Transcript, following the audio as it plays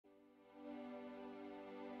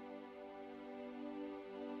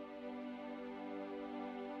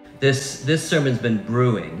This sermon's been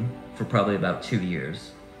brewing for probably about 2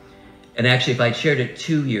 years. And actually, if I'd shared it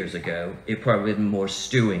 2 years ago, it probably would have been more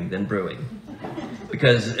stewing than brewing.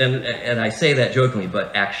 Because, and I say that jokingly,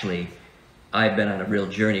 but actually, I've been on a real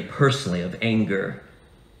journey personally of anger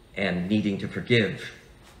and needing to forgive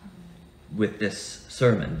with this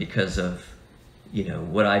sermon because of, you know,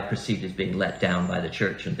 what I perceived as being let down by the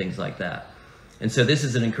church and things like that. And so this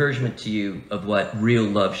is an encouragement to you of what real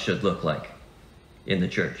love should look like in the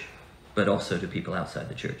church, but also to people outside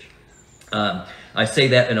the church. I say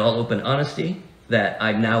that in all open honesty, that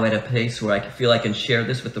I'm now at a place where I feel I can share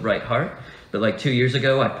this with the right heart. But like 2 years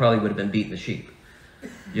ago, I probably would have been beating the sheep.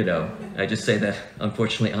 You know, I just say that,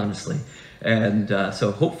 unfortunately, honestly. And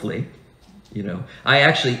so hopefully, you know, I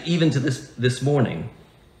actually, even to this morning,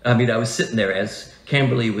 I mean, I was sitting there as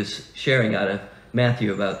Kimberly was sharing out of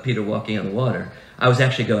Matthew about Peter walking on the water. I was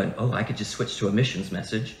actually going, oh, I could just switch to a missions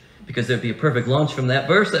message, because there'd be a perfect launch from that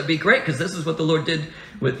verse. That'd be great, because this is what the Lord did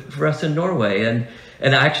for us in Norway. And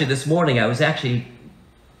actually this morning, I was actually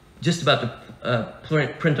just about to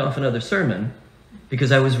print off another sermon,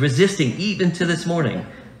 because I was resisting even to this morning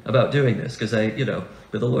about doing this, because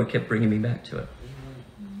but the Lord kept bringing me back to it.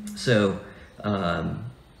 So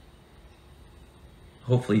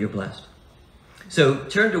hopefully you're blessed. So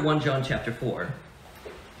turn to 1 John chapter 4.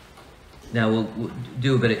 Now we'll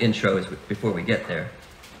do a bit of intro before we get there.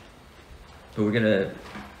 But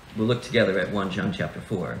we'll look together at 1 John chapter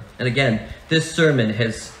 4. And again, this sermon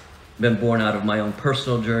has been born out of my own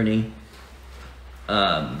personal journey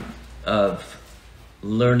of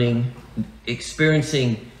learning,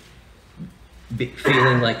 experiencing,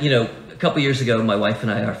 feeling like, a couple years ago, my wife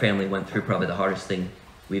and I, our family went through probably the hardest thing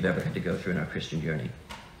we've ever had to go through in our Christian journey.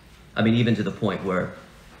 I mean, even to the point where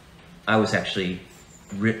I was actually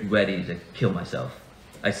ready to kill myself.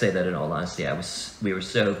 I say that in all honesty. It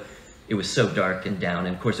was so dark and down.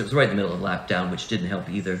 And of course, it was right in the middle of lockdown, which didn't help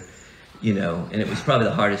either, and it was probably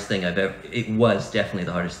the hardest thing it was definitely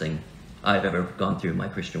the hardest thing I've ever gone through in my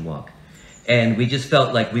Christian walk. And we just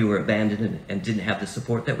felt like we were abandoned and didn't have the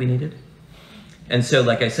support that we needed. And so,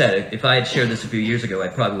 like I said, if I had shared this a few years ago, I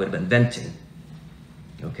probably would have been venting.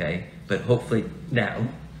 Okay? But hopefully now,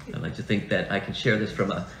 I'd like to think that I can share this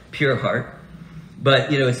from a pure heart.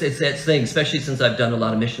 But, it's that thing, especially since I've done a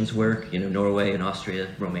lot of missions work, Norway and Austria,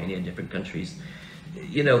 Romania, and different countries.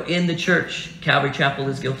 In the church, Calvary Chapel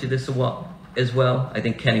is guilty of this as well. I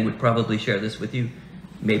think Kenny would probably share this with you.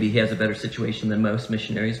 Maybe he has a better situation than most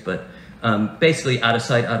missionaries, but basically out of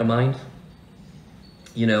sight, out of mind,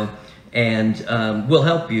 and we'll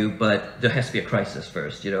help you, but there has to be a crisis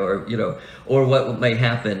first, or what may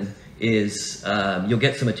happen is you'll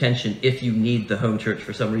get some attention if you need the home church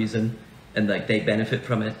for some reason, and like they benefit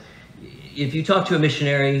from it. If you talk to a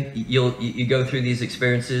missionary, you go through these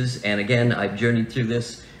experiences, and again, I've journeyed through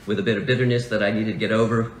this with a bit of bitterness that I needed to get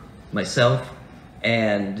over myself,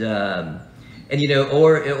 and or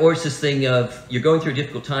it's this thing of you're going through a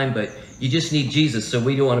difficult time, but you just need Jesus, so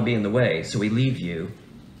we don't want to be in the way, so we leave you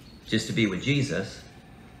just to be with Jesus.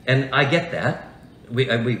 And I get that.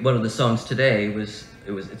 One of the songs today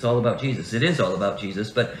it's all about Jesus. It is all about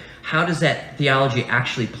Jesus, but how does that theology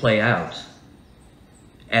actually play out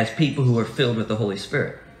as people who are filled with the Holy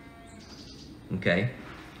Spirit? Okay?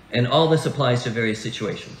 And all this applies to various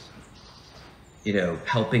situations.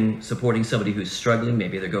 Supporting somebody who's struggling,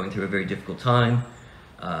 maybe they're going through a very difficult time.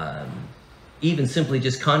 Even simply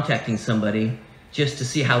just contacting somebody just to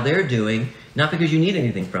see how they're doing, not because you need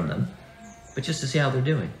anything from them, but just to see how they're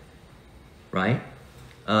doing, right?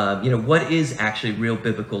 What is actually real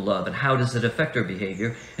biblical love, and how does it affect our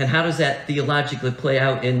behavior, and how does that theologically play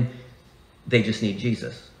out in they just need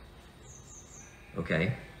Jesus?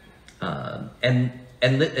 Okay, and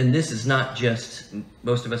this is not just,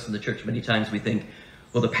 most of us in the church, many times we think,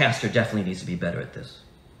 well, the pastor definitely needs to be better at this.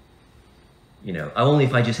 Only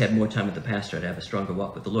if I just had more time with the pastor, I'd have a stronger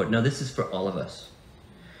walk with the Lord. No, this is for all of us.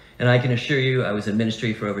 And I can assure you, I was in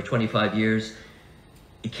ministry for over 25 years.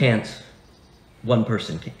 One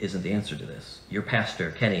person isn't the answer to this. Your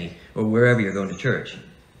pastor, Kenny, or wherever you're going to church,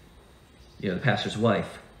 the pastor's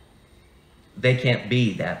wife, they can't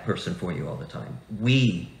be that person for you all the time.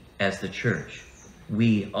 We, as the church,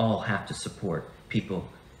 we all have to support people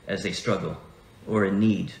as they struggle or in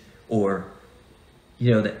need, or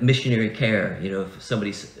that missionary care. If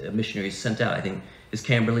a missionary is sent out, I think, is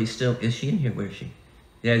Kimberly still, is she in here? Where is she?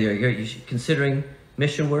 Yeah, you're considering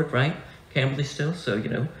mission work, right? Kimberly still? So,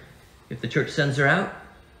 if the church sends her out,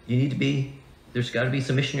 there's got to be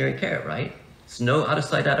some missionary care, right? It's no out of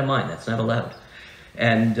sight, out of mind. That's not allowed.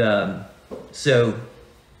 And so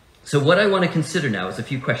what I want to consider now is a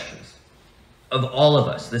few questions. of all of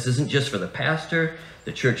us. This isn't just for the pastor,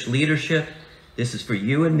 the church leadership. This is for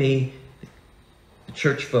you and me, the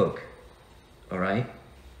church folk. All right?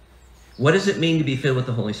 What does it mean to be filled with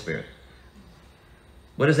the Holy Spirit?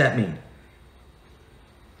 What does that mean?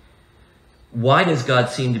 Why does God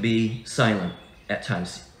seem to be silent at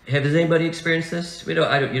times? Has anybody experienced this? You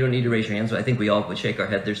don't need to raise your hands, but I think we all would shake our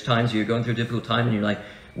head. There's times you're going through a difficult time and you're like,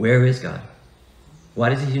 where is God? Why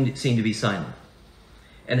does he seem to be silent?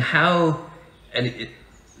 And how,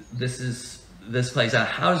 this plays out,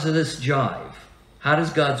 how does this jive? How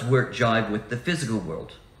does God's work jive with the physical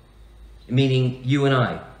world? Meaning you and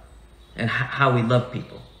I, and how we love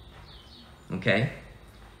people. Okay?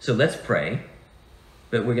 So let's pray,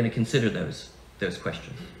 but we're going to consider those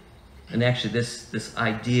questions. And actually this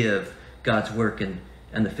idea of God's work and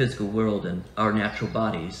the physical world and our natural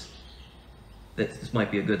bodies, this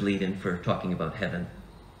might be a good lead-in for talking about heaven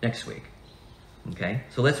next week. Okay?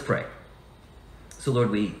 So let's pray. So Lord,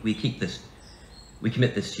 we commit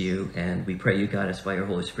this to you, and we pray you guide us by your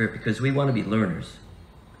Holy Spirit, because we want to be learners.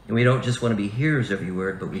 And we don't just want to be hearers of your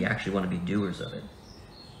word, but we actually want to be doers of it.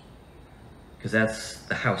 Because that's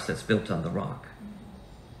the house that's built on the rock.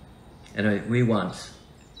 And we want,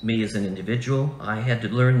 me as an individual, I had to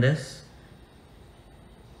learn this.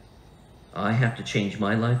 I have to change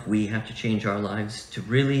my life. We have to change our lives to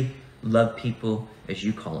really love people as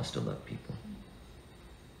you call us to love people.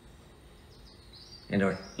 And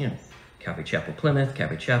our, Calvary Chapel Plymouth,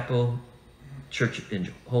 Calvary Chapel, church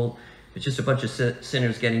in whole, it's just a bunch of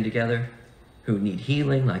sinners getting together who need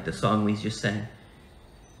healing, like the song we just sang,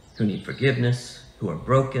 who need forgiveness, who are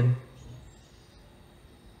broken.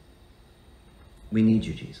 We need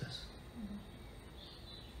you, Jesus.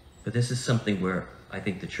 But this is something where I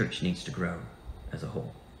think the church needs to grow as a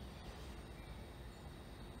whole.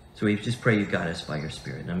 So we just pray you guide us by your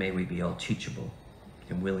Spirit. Now may we be all teachable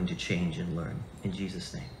and willing to change and learn. In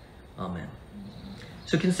Jesus' name, amen.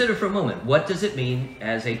 So consider for a moment, what does it mean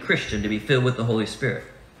as a Christian to be filled with the Holy Spirit?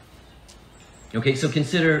 Okay, so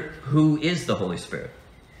consider, who is the Holy Spirit?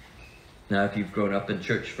 Now, if you've grown up in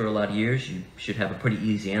church for a lot of years, you should have a pretty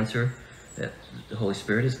easy answer, that the Holy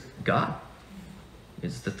Spirit is God.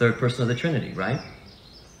 It's the third person of the Trinity, right?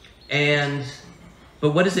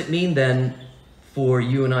 But what does it mean then for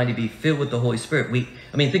you and I to be filled with the Holy Spirit?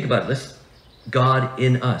 Think about it. God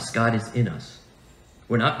in us. God is in us.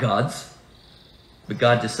 We're not gods, but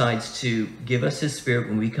God decides to give us his Spirit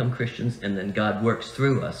when we become Christians, and then God works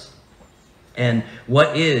through us. And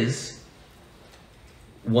what is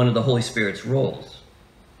one of the Holy Spirit's roles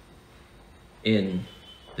in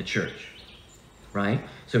the church, right?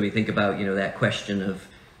 So we think about, that question of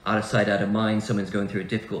out of sight, out of mind. Someone's going through a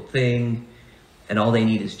difficult thing, and all they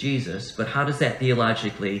need is Jesus. But how does that theology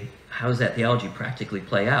practically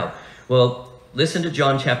play out? Well, listen to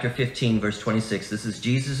John chapter 15, verse 26. This is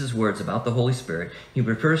Jesus' words about the Holy Spirit. He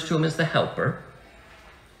refers to him as the Helper.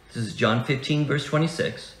 This is John 15, verse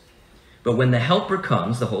 26. But when the Helper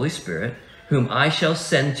comes, the Holy Spirit, whom I shall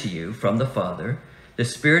send to you from the Father, the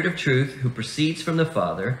Spirit of truth who proceeds from the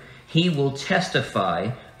Father, he will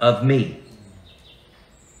testify of me.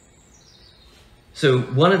 So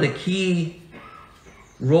one of the key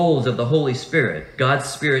roles of the Holy Spirit, God's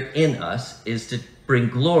Spirit in us, is to bring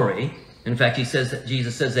glory. In fact,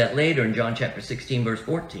 Jesus says that later in John chapter 16, verse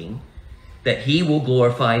 14, that he will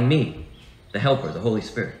glorify me, the Helper, the Holy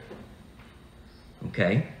Spirit.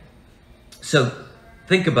 Okay? So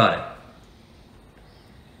think about it.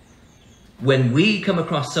 When we come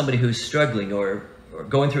across somebody who's struggling or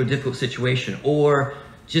going through a difficult situation, or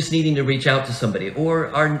just needing to reach out to somebody, or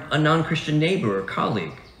a non-Christian neighbor or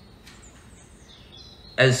colleague,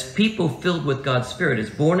 as people filled with God's Spirit, as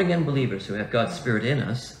born-again believers who have God's Spirit in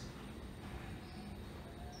us,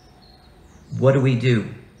 what do?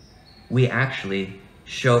 We actually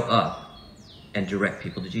show up and direct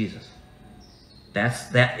people to Jesus.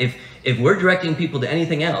 If we're directing people to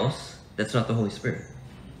anything else, that's not the Holy Spirit,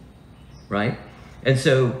 right? And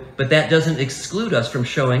so, but that doesn't exclude us from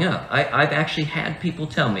showing up. I've actually had people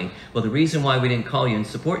tell me, well, the reason why we didn't call you and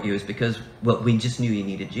support you is because, we just knew you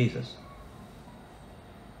needed Jesus.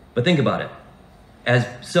 But think about it. As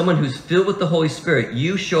someone who's filled with the Holy Spirit,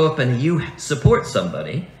 you show up and you support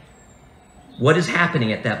somebody. What is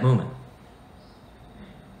happening at that moment?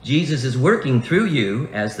 Jesus is working through you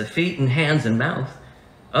as the feet and hands and mouth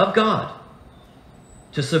of God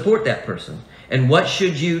to support that person. And what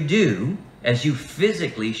should you do as you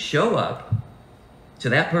physically show up to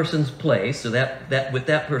that person's place, so that with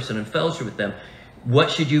that person and fellowship with them? What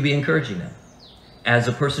should you be encouraging them as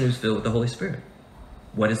a person who's filled with the Holy Spirit?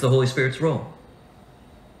 What is the Holy Spirit's role?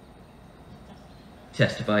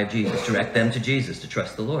 Testify of Jesus, direct them to Jesus, to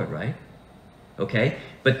trust the Lord, right? okay?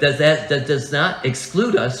 But that does not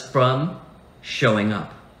exclude us from showing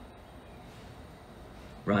up,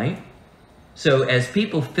 right? So as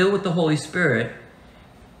people filled with the Holy Spirit,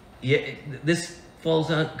 this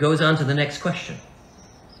goes on to the next question,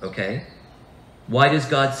 okay? Why does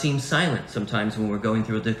God seem silent sometimes when we're going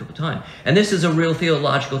through a difficult time? And this is a real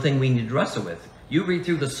theological thing we need to wrestle with. You read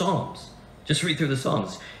through the Psalms. Just read through the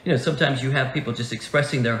Psalms. You know, sometimes you have people just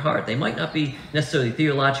expressing their heart. They might not be necessarily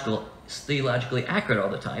theologically accurate all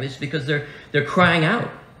the time. It's because they're crying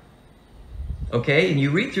out. Okay? And you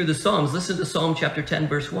read through the Psalms. Listen to Psalm chapter 10,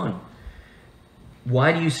 verse 1.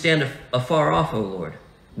 Why do you stand afar off, O Lord?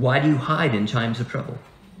 Why do you hide in times of trouble?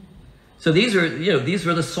 So these were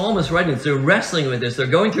the psalmist writings. They're wrestling with this. They're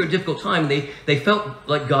going through a difficult time. They felt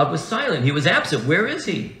like God was silent. He was absent. Where is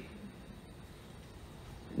he?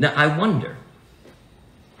 Now, I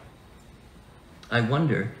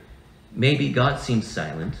wonder, maybe God seems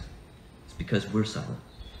silent. It's because we're silent.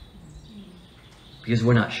 Because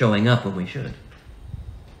we're not showing up when we should.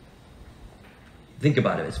 Think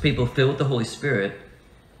about it. As people filled with the Holy Spirit,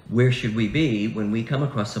 where should we be when we come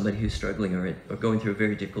across somebody who's struggling or going through a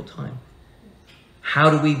very difficult time? How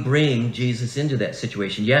do we bring Jesus into that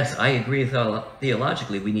situation? Yes, I agree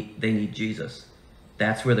theologically, they need Jesus.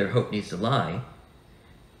 That's where their hope needs to lie.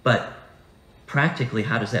 But practically,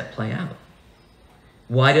 how does that play out?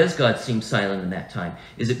 Why does God seem silent in that time?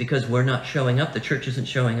 Is it because we're not showing up, the church isn't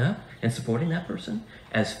showing up and supporting that person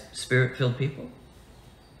as Spirit-filled people?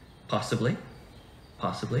 Possibly.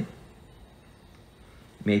 Possibly.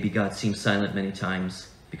 Maybe God seems silent many times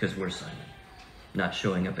because we're silent, not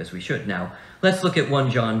showing up as we should. Now, let's look at 1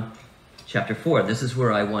 John chapter 4. This is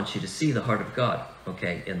where I want you to see the heart of God,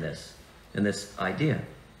 okay, in this idea.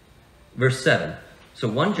 Verse 7. So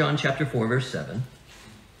 1 John chapter 4, verse 7.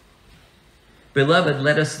 Beloved,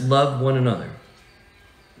 let us love one another,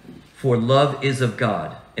 for love is of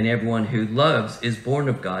God, and everyone who loves is born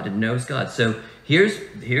of God and knows God. So here's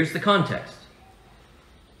the context.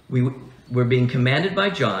 We're being commanded by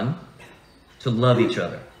John to love each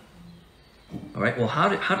other. All right, well, how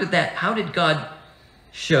did God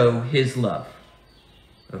show his love?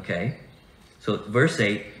 Okay, so verse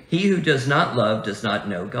 8, he who does not love does not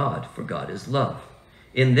know God, for God is love.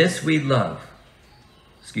 In this we love,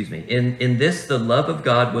 in this the love of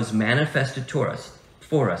God was manifested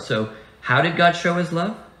for us. So how did God show his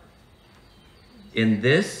love? In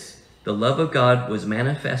this, the love of God was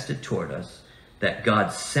manifested toward us, that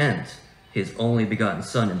God sent his only begotten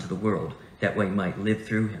Son into the world, that we might live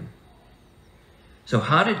through him. So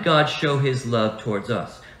how did God show his love towards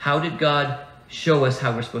us? How did God show us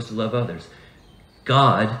how we're supposed to love others?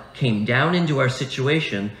 God came down into our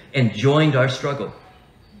situation and joined our struggle.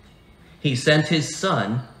 He sent his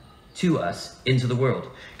Son to us into the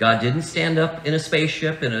world. God didn't stand up in a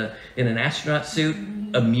spaceship, in an astronaut suit,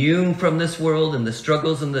 immune from this world and the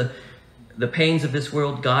struggles and the pains of this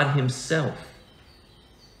world. God himself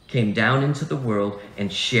came down into the world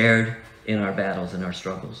and shared in our battles and our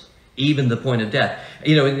struggles, even the point of death.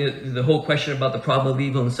 You know, the whole question about the problem of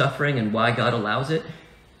evil and suffering and why God allows it,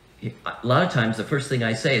 a lot of times the first thing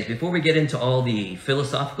I say is, before we get into all the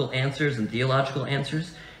philosophical answers and theological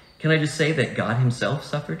answers, can I just say that God himself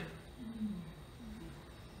suffered?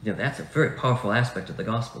 You know, that's a very powerful aspect of the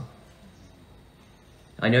gospel.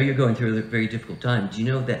 I know you're going through a very difficult time. Do you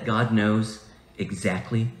know that God knows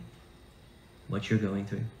exactly what you're going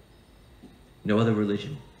through? No other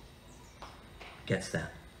religion gets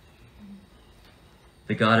that.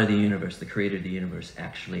 The God of the universe, the creator of the universe,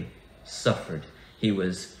 actually suffered. He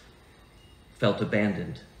felt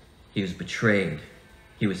abandoned. He was betrayed.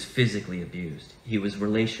 He was physically abused. He was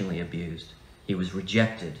relationally abused. He was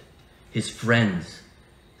rejected. His friends,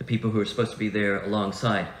 the people who were supposed to be there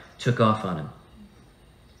alongside, took off on him.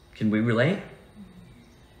 Can we relate?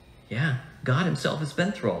 Yeah, God himself has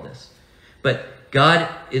been through all this. But God,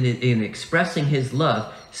 in expressing his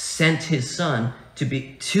love, sent his Son to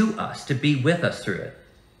be to us, to be with us through it.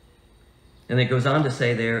 And it goes on to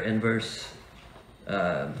say there in verse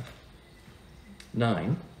 9,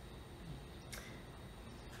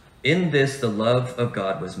 in this the love of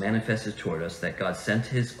God was manifested toward us, that God sent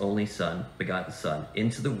his only Son, begotten Son,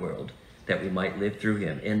 into the world, that we might live through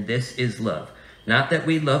him. And this is love. Not that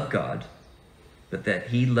we love God, but that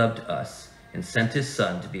he loved us and sent his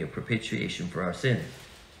Son to be a propitiation for our sins.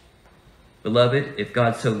 Beloved, if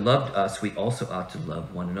God so loved us, we also ought to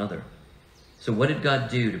love one another. So what did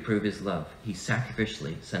God do to prove his love? He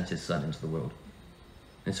sacrificially sent his Son into the world.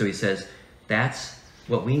 And so he says, that's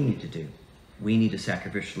what we need to do. We need to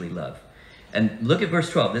sacrificially love. And look at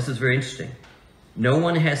verse 12. This is very interesting. No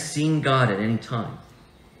one has seen God at any time.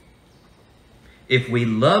 If we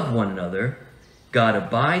love one another, God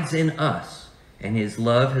abides in us, and his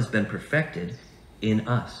love has been perfected in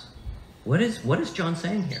us. What is John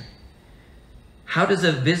saying here? How does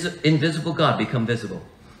an invisible God become visible?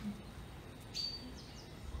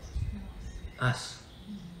 Us.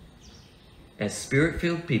 As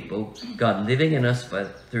spirit-filled people, God living in us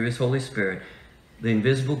through his Holy Spirit, the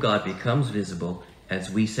invisible God becomes visible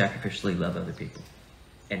as we sacrificially love other people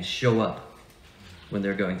and show up when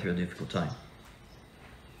they're going through a difficult time.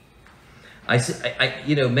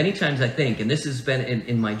 Many times I think, and this has been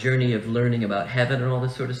in my journey of learning about heaven and all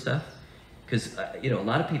this sort of stuff, because, a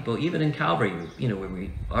lot of people, even in Calvary, where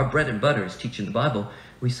our bread and butter is teaching the Bible,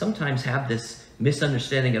 we sometimes have this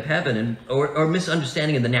misunderstanding of heaven or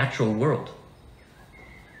misunderstanding of the natural world.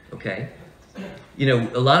 Okay?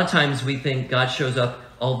 A lot of times we think God shows up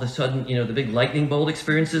all of a sudden, the big lightning bolt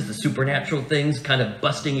experiences, the supernatural things, kind of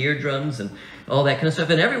busting eardrums and all that kind of stuff.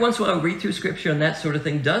 And every once in a while we read through scripture and that sort of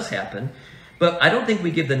thing does happen. But I don't think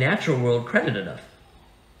we give the natural world credit enough.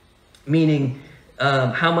 Meaning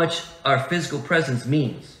how much our physical presence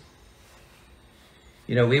means.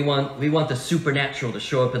 We want the supernatural to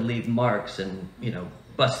show up and leave marks and,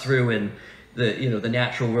 bust through in the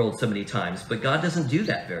natural world so many times. But God doesn't do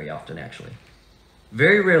that very often, actually.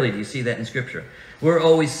 Very rarely do you see that in Scripture. We're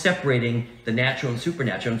always separating the natural and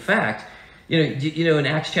supernatural. In fact, in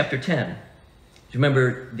Acts chapter 10, do you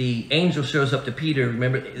remember the angel shows up to Peter?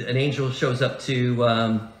 Remember, an angel shows up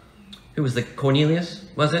to, who was the Cornelius?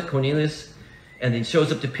 Was it Cornelius? And he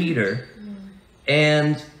shows up to Peter,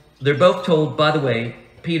 and they're both told, by the way,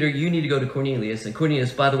 Peter, you need to go to Cornelius, and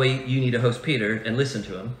Cornelius, by the way, you need to host Peter and listen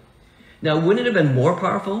to him. Now, wouldn't it have been more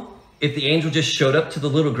powerful if the angel just showed up to the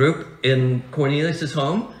little group in Cornelius'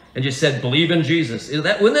 home and just said, believe in Jesus?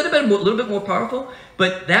 Wouldn't that have been a little bit more powerful?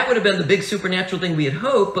 But that would have been the big supernatural thing we had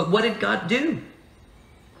hoped. But what did God do?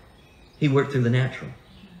 He worked through the natural,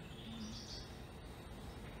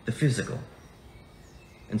 the physical,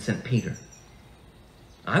 and sent Peter.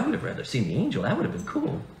 I would have rather seen the angel. That would have been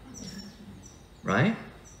cool. Right?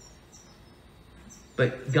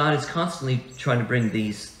 But God is constantly trying to bring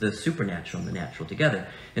the supernatural and the natural together.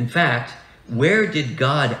 In fact, where did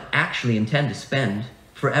God actually intend to spend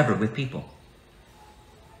forever with people?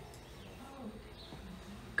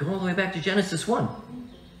 Go all the way back to Genesis 1.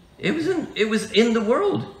 It was in the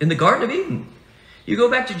world, in the Garden of Eden. You go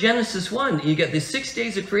back to Genesis 1, you get the 6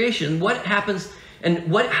 days of creation. What happens,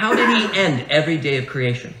 and how did he end every day of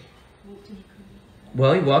creation?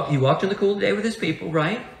 Well, he walked in the cool day with his people,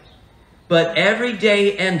 right? But every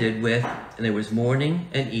day ended with, and there was morning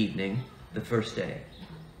and evening, the first day,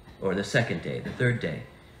 or the second day, the third day.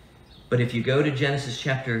 But if you go to Genesis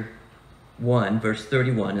chapter 1, verse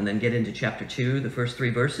 31, and then get into chapter 2, the first 3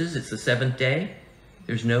 verses, it's the 7th day.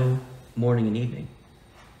 There's no morning and evening.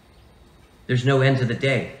 There's no end to the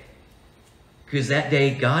day. Because that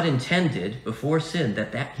day, God intended, before sin,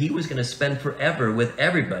 that he was going to spend forever with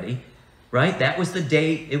everybody. Right? That was the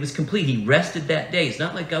day. It was complete. He rested that day. It's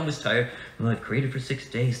not like God was tired. Well, I've created for 6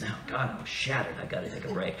 days now. God, I'm shattered. I got to take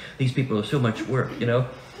a break. These people are so much work,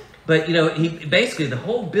 But, he basically, the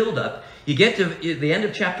whole buildup, you get to the end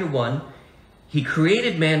of chapter 1, he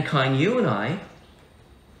created mankind, you and I,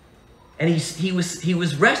 and he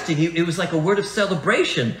was resting. It was like a word of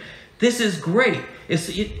celebration. This is great.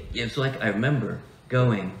 It's like I remember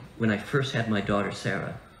going when I first had my daughter,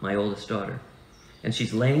 Sarah, my oldest daughter. And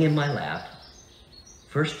she's laying in my lap,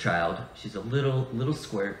 first child. She's a little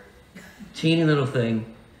squirt, teeny little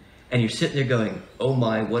thing. And you're sitting there going, oh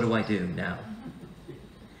my, what do I do now?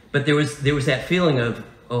 But there was that feeling of,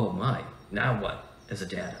 oh my, now what as a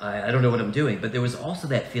dad? I don't know what I'm doing. But there was also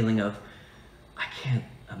that feeling of, I can't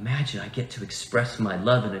imagine I get to express my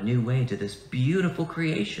love in a new way to this beautiful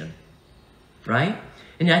creation, right?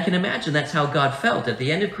 And I can imagine that's how God felt. At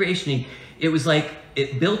the end of creation, it was like,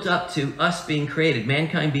 it built up to us being created,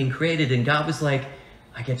 mankind being created, and God was like,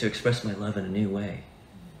 I get to express my love in a new way.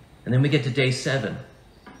 And then we get to day 7.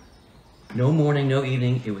 No morning, no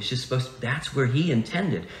evening. It was just that's where he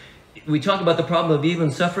intended. We talk about the problem of evil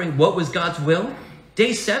and suffering. What was God's will?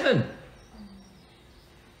 Day 7.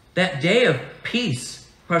 That day of peace,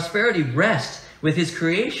 prosperity, rest with his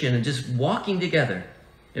creation and just walking together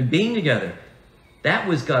and being together. That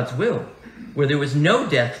was God's will, where there was no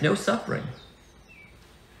death, no suffering.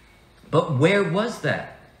 But where was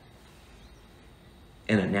that?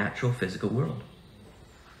 In a natural, physical world.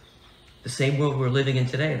 The same world we're living in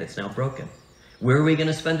today that's now broken. Where are we going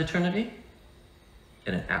to spend eternity?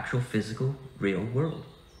 In an actual, physical, real world.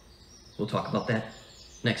 We'll talk about that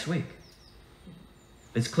next week.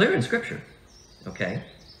 It's clear in Scripture, okay?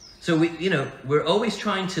 So we're always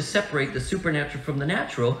trying to separate the supernatural from the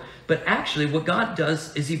natural, but actually what God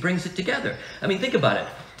does is he brings it together. I mean, think about it.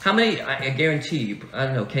 How many, I guarantee you, I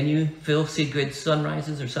don't know, can you, Phil, see good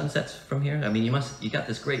sunrises or sunsets from here? I mean, you got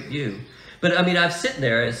this great view. But I mean, I've sitting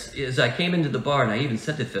there as I came into the bar, and I even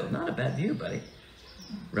said to Phil, not a bad view, buddy,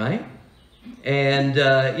 right? And,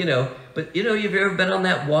 but you've ever been on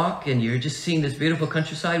that walk and you're just seeing this beautiful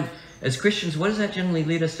countryside? As Christians, what does that generally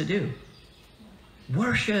lead us to do?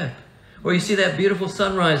 Worship. Or you see that beautiful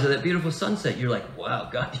sunrise or that beautiful sunset, you're like, wow,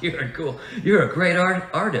 God, you're cool. You're a great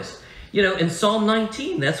artist. In Psalm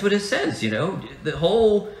 19, that's what it says, The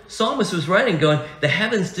whole psalmist was writing going, the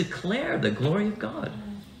heavens declare the glory of God.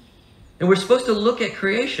 And we're supposed to look at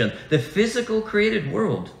creation, the physical created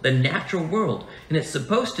world, the natural world, and it's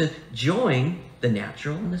supposed to join the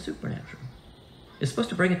natural and the supernatural. It's supposed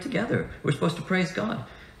to bring it together. We're supposed to praise God.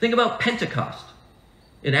 Think about Pentecost.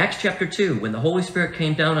 In Acts chapter 2, when the Holy Spirit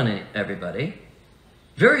came down on everybody,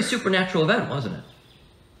 very supernatural event, wasn't it?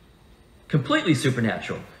 Completely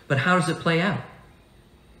supernatural. But how does it play out?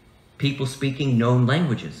 People speaking known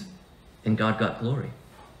languages, and God got glory.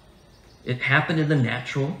 It happened in the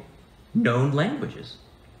natural, known languages,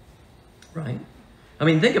 right? I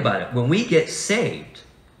mean, think about it. When we get saved,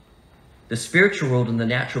 the spiritual world and the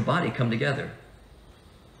natural body come together.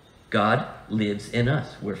 God lives in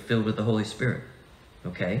us. We're filled with the Holy Spirit,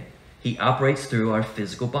 okay? He operates through our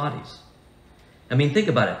physical bodies. I mean, think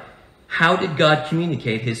about it. How did God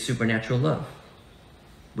communicate his supernatural love?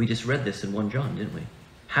 We just read this in 1 John, didn't we?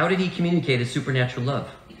 How did he communicate his supernatural love?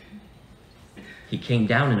 He came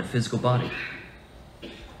down in a physical body,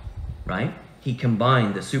 right? He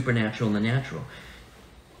combined the supernatural and the natural.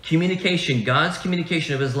 Communication, God's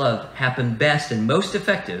communication of his love happened best and most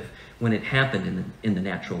effective when it happened in the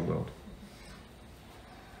natural world.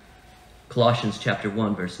 Colossians chapter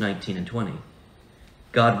 1, verse 19 and 20.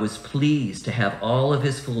 God was pleased to have all of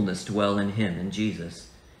his fullness dwell in him, in Jesus,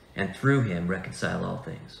 and through him reconcile all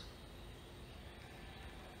things.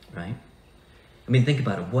 Right? I mean, think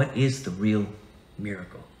about it. What is the real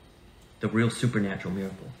miracle? The real supernatural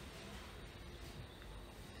miracle?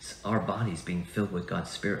 It's our bodies being filled with God's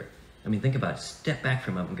Spirit. I mean, think about it. Step back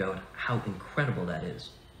from it and go, how incredible that is.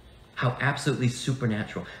 How absolutely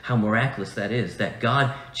supernatural, how miraculous that is, that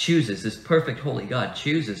God chooses, this perfect holy God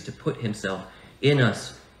chooses to put himself in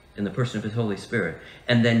us in the person of his Holy Spirit,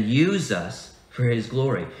 and then use us for his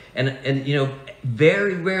glory. And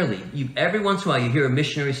very rarely, every once in a while you hear a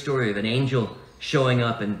missionary story of an angel showing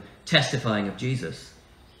up and testifying of Jesus.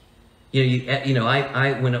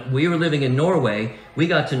 When we were living in Norway, we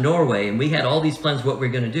got to Norway and we had all these plans what we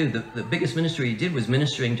were going to do. The biggest ministry he did was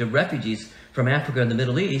ministering to refugees from Africa and the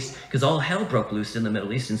Middle East, because all hell broke loose in the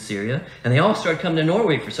Middle East and Syria, and they all started coming to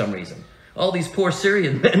Norway for some reason. All these poor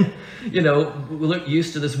Syrian men,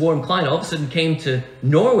 used to this warm climate, all of a sudden came to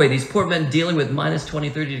Norway, these poor men dealing with minus 20,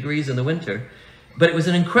 30 degrees in the winter. But it was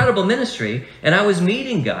an incredible ministry, and I was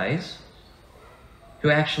meeting guys who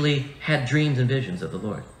actually had dreams and visions of the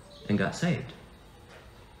Lord and got saved.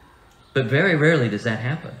 But very rarely does that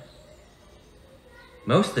happen.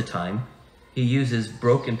 Most of the time, he uses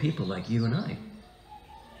broken people like you and I.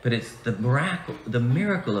 But it's the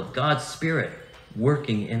miracle of God's Spirit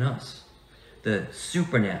working in us. The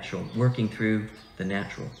supernatural working through the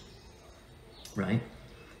natural. Right?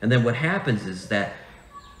 And then what happens is that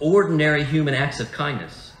ordinary human acts of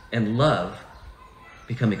kindness and love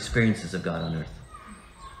become experiences of God on earth.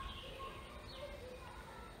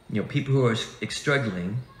 People who are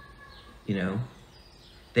struggling,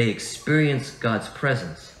 they experience God's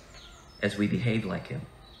presence as we behave like him.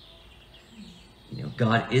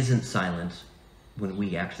 God isn't silent when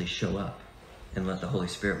we actually show up and let the Holy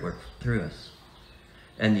Spirit work through us.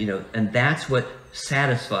 And and that's what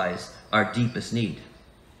satisfies our deepest need,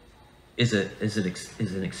 is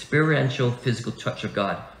an experiential physical touch of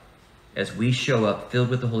God as we show up filled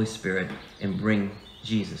with the Holy Spirit and bring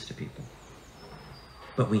Jesus to people.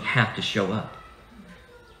 But we have to show up.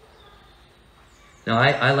 Now,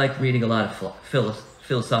 I like reading a lot of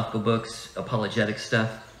philosophical books, apologetic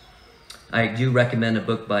stuff. I do recommend a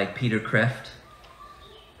book by Peter Kreeft,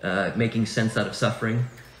 Making Sense Out of Suffering.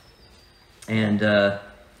 And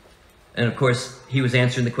of course, he was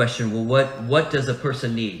answering the question, well, what does a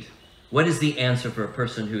person need? What is the answer for a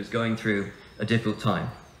person who is going through a difficult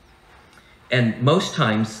time? And most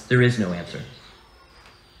times, there is no answer.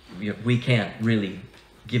 We can't really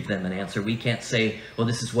give them an answer. We can't say, well,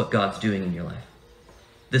 this is what God's doing in your life.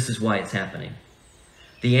 This is why it's happening.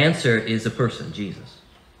 The answer is a person, Jesus.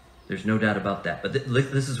 There's no doubt about that. But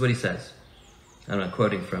this is what he says. I'm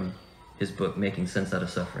quoting from his book, Making Sense Out of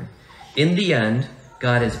Suffering. In the end,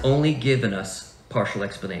 God has only given us partial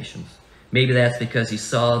explanations. Maybe that's because he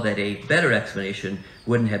saw that a better explanation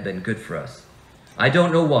wouldn't have been good for us. I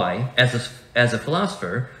don't know why. As a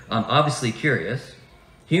philosopher, I'm obviously curious.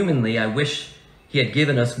 Humanly, I wish he had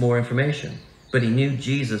given us more information, but he knew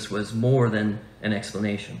Jesus was more than an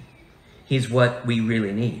explanation. He's what we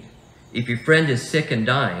really need. If your friend is sick and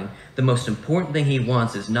dying, the most important thing he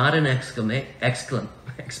wants is not an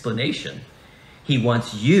explanation. He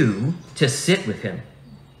wants you to sit with him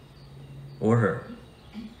or her.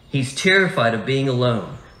 He's terrified of being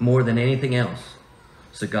alone more than anything else.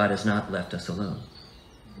 So God has not left us alone.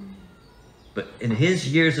 But in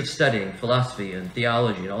his years of studying philosophy and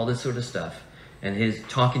theology and all this sort of stuff, and his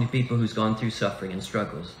talking to people who's gone through suffering and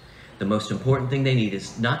struggles, the most important thing they need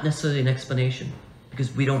is not necessarily an explanation,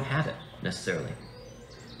 because we don't have it necessarily.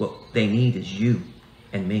 What they need is you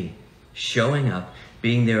and me showing up,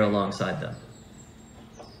 being there alongside them.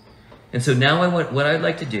 And so now what I'd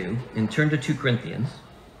like to do, and turn to 2 Corinthians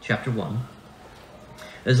chapter 1,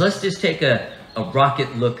 is let's just take a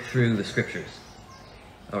rocket look through the scriptures,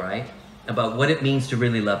 all right, about what it means to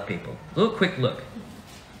really love people. A little quick look.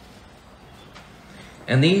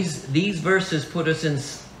 And these verses put us in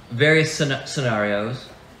various scenarios.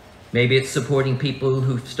 Maybe it's supporting people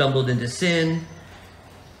who've stumbled into sin.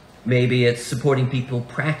 Maybe it's supporting people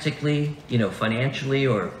practically, financially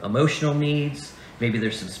or emotional needs. Maybe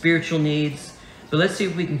there's some spiritual needs. But let's see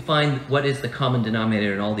if we can find what is the common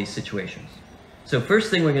denominator in all these situations. So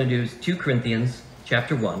first thing we're going to do is 2 Corinthians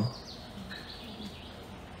chapter 1.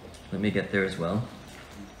 Let me get there as well.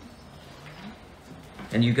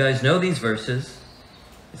 And you guys know these verses.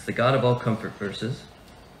 It's the God of all comfort verses.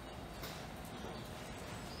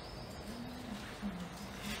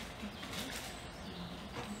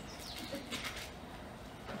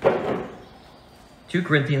 Two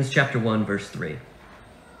Corinthians chapter 1, verse 3.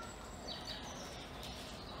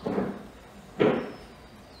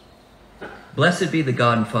 Blessed be the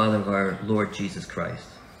God and Father of our Lord Jesus Christ,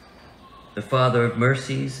 the Father of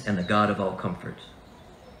mercies and the God of all comfort,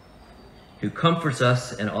 who comforts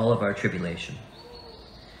us in all of our tribulation.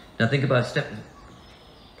 Now think about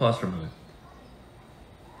pause for a moment.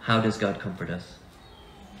 How does God comfort us?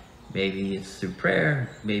 Maybe it's through prayer,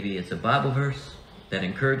 maybe it's a Bible verse that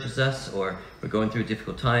encourages us, or we're going through a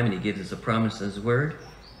difficult time and he gives us a promise in his word.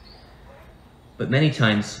 But many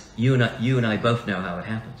times, you and I both know how it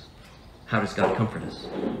happens. How does God comfort us?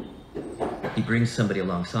 He brings somebody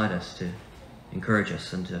alongside us to encourage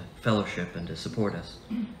us and to fellowship and to support us.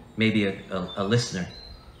 Maybe a listener,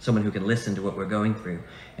 someone who can listen to what we're going through.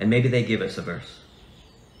 And maybe they give us a verse.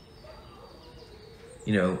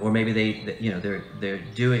 Or maybe they're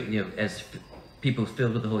doing, as people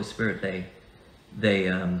filled with the Holy Spirit, they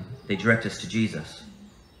direct us to Jesus.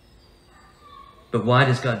 But why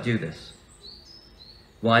does God do this?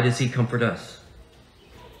 Why does he comfort us?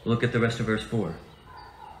 Look at the rest of verse 4.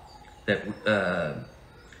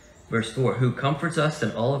 Verse 4, who comforts us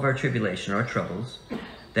in all of our tribulation, our troubles,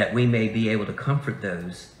 that we may be able to comfort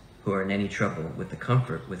those who are in any trouble with the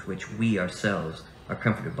comfort with which we ourselves are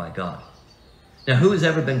comforted by God. Now, who has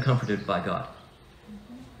ever been comforted by God?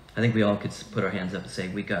 I think we all could put our hands up and say,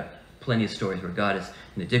 we got plenty of stories where God is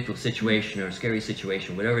in a difficult situation or a scary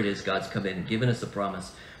situation, whatever it is, God's come in and given us a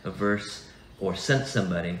promise, a verse, or sent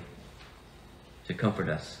somebody to comfort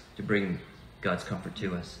us, to bring God's comfort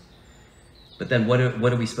to us. But then what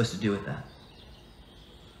are we supposed to do with that?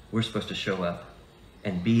 We're supposed to show up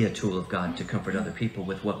and be a tool of God to comfort other people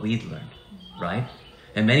with what we've learned, right?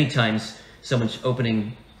 And many times someone's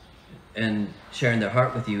opening and sharing their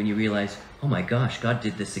heart with you and you realize, oh my gosh, God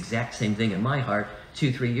did this exact same thing in my heart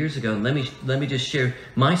 2-3 years ago, and let me just share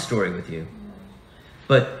my story with you.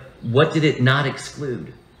 But what did it not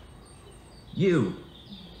exclude? You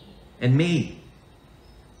and me,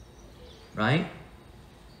 right?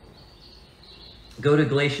 Go to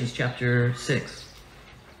Galatians chapter 6.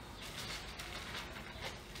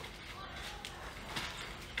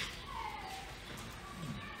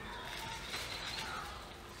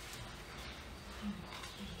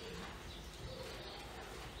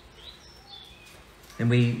 And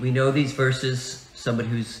we know these verses. Somebody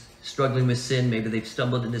who's struggling with sin, maybe they've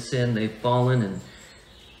stumbled into sin, they've fallen, and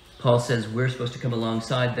Paul says we're supposed to come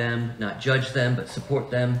alongside them, not judge them, but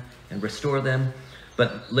support them and restore them.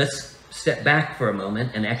 But let's step back for a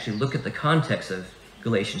moment and actually look at the context of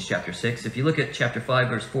Galatians chapter 6. If you look at chapter 5,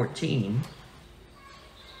 verse 14,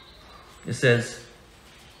 it says,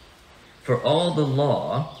 for all the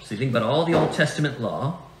law, so you think about all the Old Testament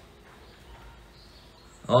law,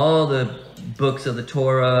 all the books of the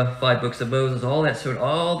Torah, 5 books of Moses,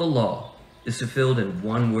 all the law is fulfilled in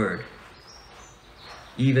one word.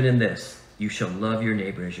 Even in this, you shall love your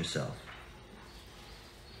neighbor as yourself.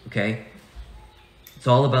 Okay? It's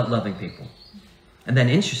all about loving people. And then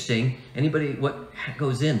interesting, anybody, what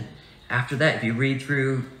goes in after that? If you read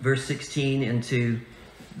through verse 16 into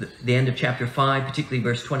the end of chapter 5, particularly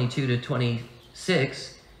verse 22 to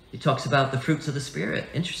 26, it talks about the fruits of the Spirit.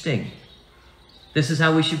 Interesting. This is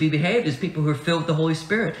how we should be behaved as people who are filled with the Holy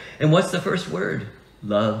Spirit. And what's the first word?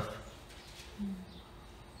 Love.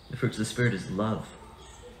 The fruits of the Spirit is love.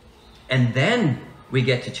 And then we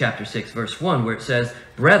get to chapter 6, verse 1, where it says,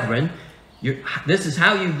 brethren, this is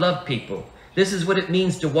how you love people. This is what it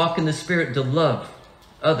means to walk in the Spirit, to love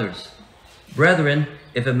others. Brethren,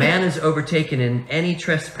 if a man is overtaken in any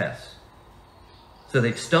trespass, so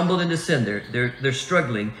they've stumbled into sin, they're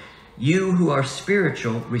struggling, you who are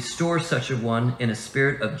spiritual, restore such a one in a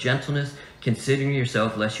spirit of gentleness, considering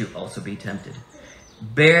yourself, lest you also be tempted.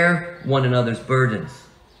 Bear one another's burdens,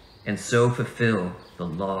 and so fulfill the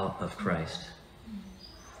law of Christ.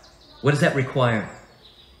 What does that require?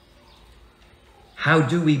 How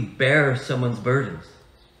do we bear someone's burdens?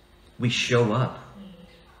 We show up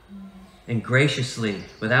and graciously,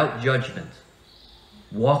 without judgment,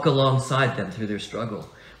 walk alongside them through their struggle.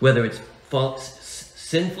 Whether it's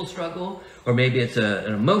sinful struggle, or maybe it's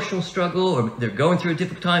an emotional struggle, or they're going through a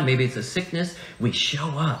difficult time, maybe it's a sickness, we show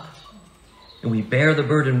up and we bear the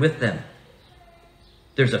burden with them.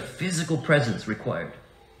 There's a physical presence required.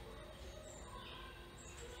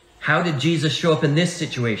 How did Jesus show up in this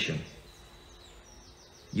situation?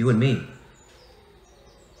 You and me.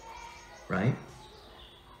 Right?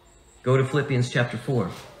 Go to Philippians chapter 4.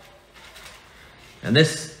 And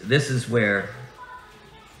this is where,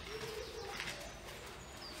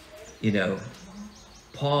 you know,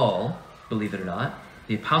 Paul, believe it or not,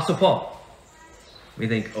 the Apostle Paul, we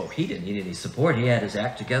think, oh, he didn't need any support. He had his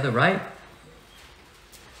act together, right?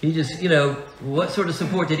 He just, you know, what sort of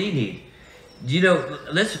support did he need? You know,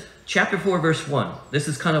 chapter 4, verse 1. This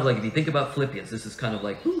is kind of like, if you think about Philippians, this is kind of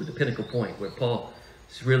like, the pinnacle point where Paul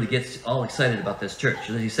really gets all excited about this church.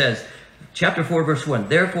 And he says, chapter 4, verse 1,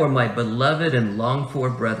 therefore, my beloved and longed-for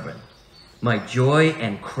brethren, my joy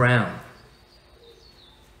and crown.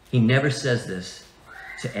 He never says this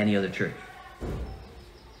to any other church.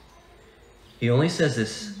 He only says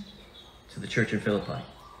this to the church in Philippi.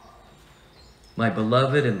 My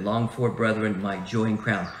beloved and longed-for brethren, my joy and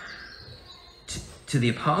crown. To the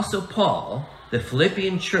Apostle Paul, the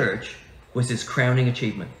Philippian church was his crowning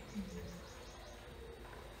achievement.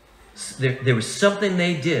 There was something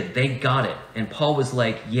they did. They got it. And Paul was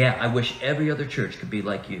like, yeah, I wish every other church could be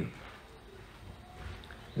like you.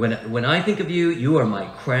 When I think of you, you are my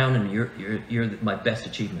crown and you're my best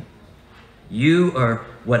achievement. You are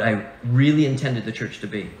what I really intended the church to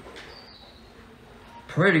be.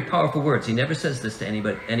 Pretty powerful words. He never says this to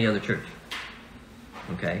any other church.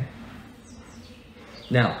 Okay?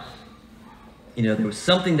 Now, you know, there was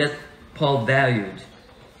something that Paul valued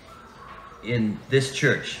in this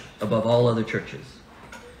church above all other churches.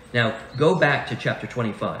 Now, go back to chapter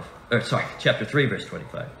 25. Or, sorry, chapter 3, verse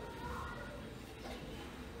 25.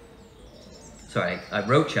 Sorry, I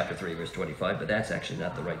wrote chapter 3, verse 25, but that's actually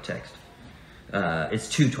not the right text. It's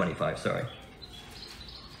 2:25, sorry.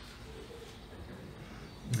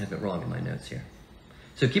 I have it wrong in my notes here.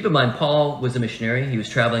 So keep in mind, Paul was a missionary. He was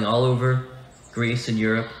traveling all over Greece and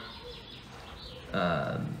Europe, you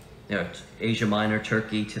know, Asia Minor,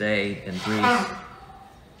 Turkey today, and Greece.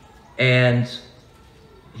 And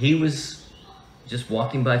he was just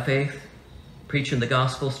walking by faith, preaching the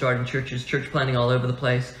gospel, starting churches, church planting all over the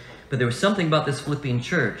place. But there was something about this Philippian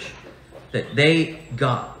church that they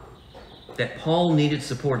got, that Paul needed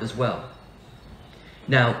support as well.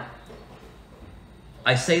 Now,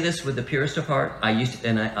 I say this with the purest of heart.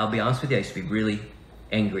 I'll be honest with you, I used to be really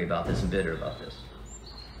angry about this and bitter about this.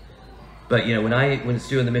 But you know, when it's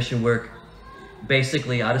doing the mission work,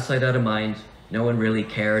 basically out of sight, out of mind, no one really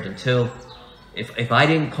cared until if I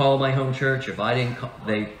didn't call my home church, if I didn't call,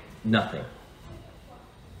 nothing.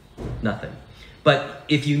 But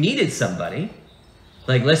if you needed somebody,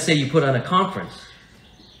 like let's say you put on a conference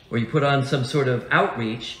or you put on some sort of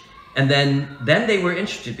outreach, and then they were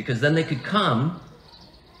interested because then they could come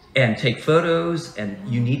and take photos, and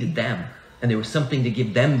you needed them, and there was something to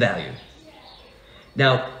give them value.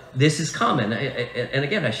 Now, this is common, and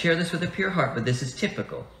again, I share this with a pure heart, but this is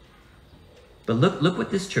typical. But look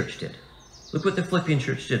what this church did. Look what the Philippian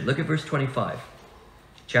church did. Look at verse 25,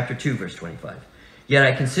 chapter 2, verse 25. Yet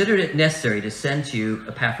I considered it necessary to send to you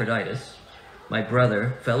Epaphroditus, my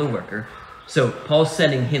brother, fellow worker. So Paul's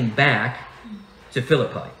sending him back to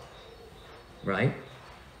Philippi, right?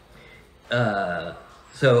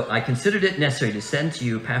 So I considered it necessary to send to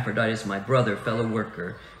you Epaphroditus, my brother, fellow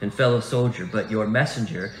worker, and fellow soldier, but your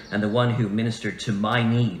messenger and the one who ministered to my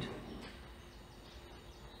need.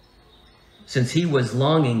 Since he was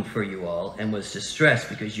longing for you all and was distressed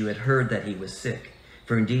because you had heard that he was sick.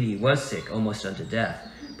 For indeed he was sick, almost unto death.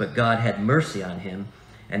 But God had mercy on him,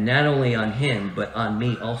 and not only on him, but on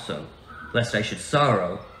me also, lest I should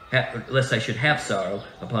have sorrow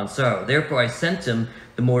upon sorrow. Therefore I sent him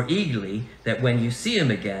the more eagerly, that when you see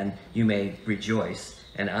him again, you may rejoice,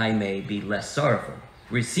 and I may be less sorrowful.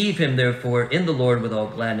 Receive him, therefore, in the Lord with all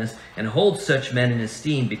gladness, and hold such men in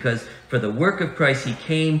esteem, because for the work of Christ he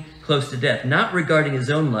came close to death, not regarding his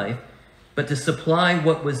own life, but to supply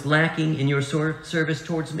what was lacking in your service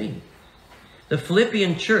towards me. The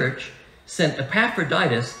Philippian church sent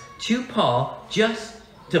Epaphroditus to Paul just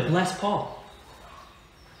to bless Paul.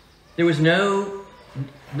 There was no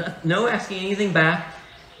asking anything back.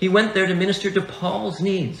 He went there to minister to Paul's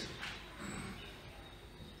needs.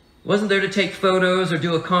 Wasn't there to take photos or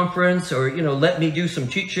do a conference or, let me do some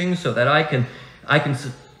teaching so that I can,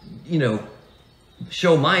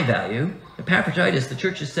 show my value. Epaphroditus, the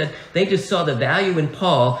church has said, they just saw the value in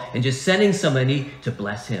Paul and just sending somebody to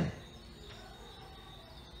bless him.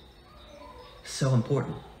 So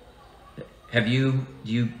important. Do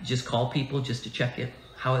you just call people just to check it?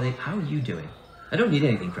 How are you doing? I don't need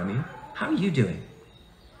anything from you. How are you doing?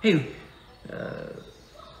 Hey,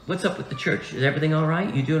 what's up with the church? Is everything all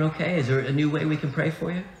right? You doing okay? Is there a new way we can pray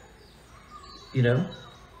for you?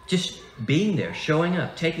 Just being there, showing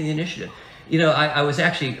up, taking the initiative. We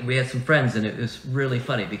had some friends, and it was really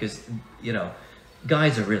funny because,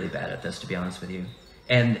 guys are really bad at this, to be honest with you.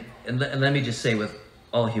 And let me just say with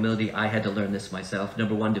all humility, I had to learn this myself.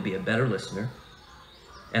 Number one, to be a better listener.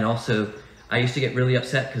 And also, I used to get really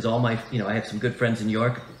upset because all my, I have some good friends in New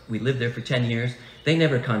York. We lived there for 10 years. They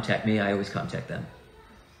never contact me. I always contact them.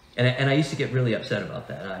 And I used to get really upset about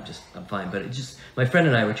that. I'm fine. But my friend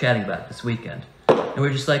and I were chatting about it this weekend. And we were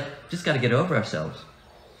just like, just got to get over ourselves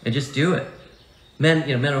and just do it. Men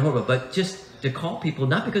are horrible, but just to call people,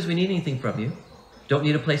 not because we need anything from you. Don't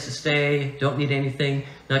need a place to stay. Don't need anything.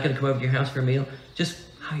 Not going to come over to your house for a meal. Just,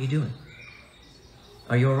 how are you doing?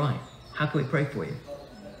 Are you all right? How can we pray for you?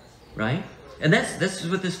 Right? And this is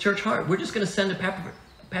with this church heart. We're just going to send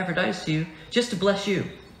Epaphroditus to you just to bless you.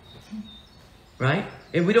 Right?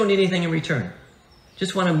 And we don't need anything in return.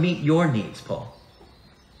 Just want to meet your needs, Paul.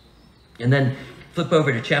 And then flip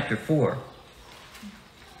over to chapter 4.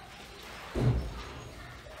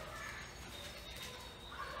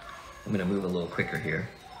 I'm going to move a little quicker here.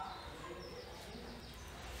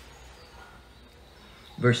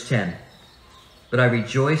 Verse 10. But I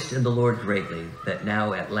rejoiced in the Lord greatly that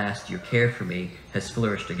now at last your care for me has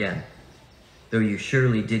flourished again. Though you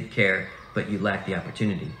surely did care, but you lacked the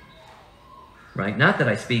opportunity. Right? Not that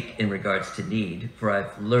I speak in regards to need, for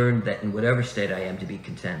I've learned that in whatever state I am to be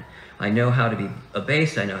content. I know how to be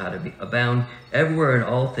abased, I know how to be abound. Everywhere in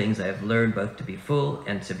all things I have learned both to be full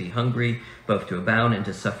and to be hungry, both to abound and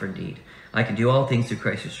to suffer need. I can do all things through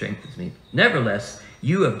Christ who strengthens me. Nevertheless,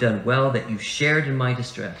 you have done well that you shared in my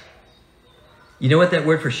distress. You know what that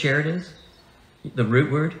word for shared is? The root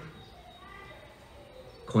word?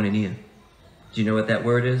 Koinonia. Do you know what that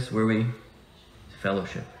word is?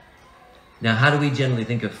 Fellowship. Now, how do we generally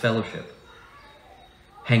think of fellowship?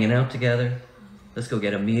 Hanging out together. Let's go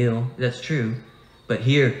get a meal. That's true. But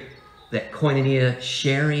here, that koinonia,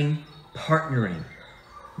 sharing, partnering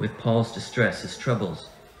with Paul's distress, his troubles,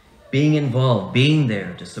 being involved, being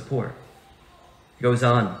there to support. It goes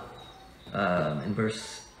on in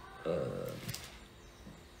verse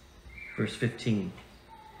 15.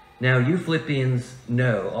 Now you Philippians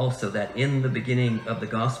know also that in the beginning of the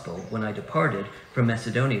gospel, when I departed from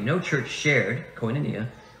Macedonia, no church shared, koinonia,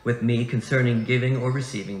 with me concerning giving or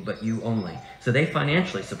receiving, but you only. So they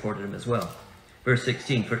financially supported him as well. Verse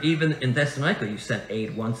 16, for even in Thessalonica you sent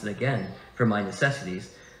aid once and again for my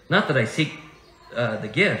necessities. Not that I seek the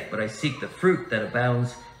gift, but I seek the fruit that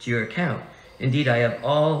abounds to your account. Indeed, I have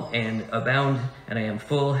all and abound, and I am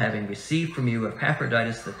full, having received from you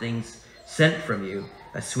Epaphroditus the things sent from you,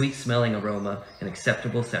 a sweet-smelling aroma, an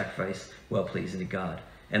acceptable sacrifice, well-pleasing to God.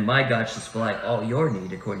 And my God shall supply all your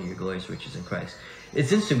need according to your glorious riches in Christ.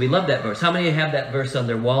 It's interesting. We love that verse. How many have that verse on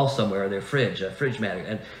their wall somewhere, or their fridge matter?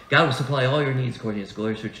 And God will supply all your needs according to his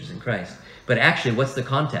glorious riches in Christ. But actually, what's the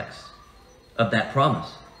context of that promise?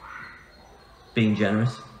 Being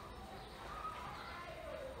generous.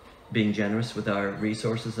 Being generous with our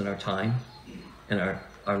resources and our time and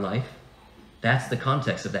our life. That's the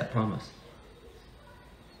context of that promise.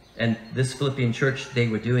 And this Philippian church, they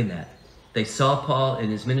were doing that. They saw Paul in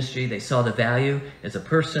his ministry. They saw the value as a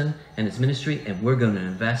person and his ministry, and we're going to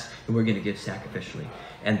invest and we're going to give sacrificially.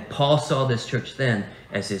 And Paul saw this church then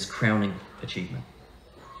as his crowning achievement,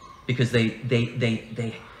 because they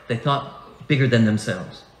thought bigger than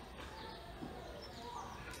themselves,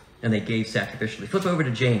 and they gave sacrificially. Flip over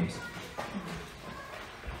to James.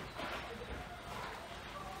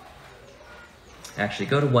 Actually,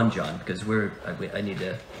 go to 1 John, because I need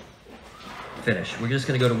to finish. We're just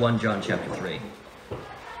going to go to 1 John chapter 3.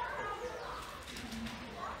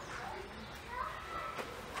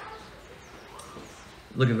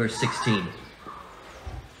 Look at verse 16.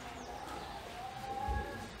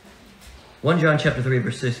 1 John chapter 3,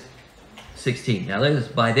 verse 16. Now,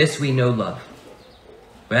 by this we know love.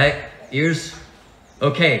 Right? Ears?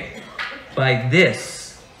 Okay. By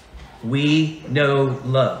this we know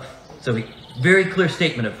love. So, very clear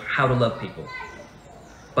statement of how to love people.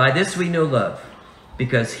 By this we know love,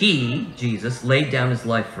 because he, Jesus, laid down his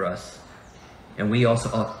life for us, and we also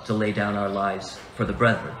ought to lay down our lives for the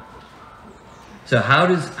brethren. So how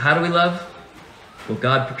do we love? Well,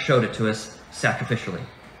 God showed it to us sacrificially.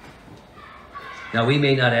 Now, we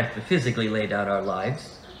may not have to physically lay down our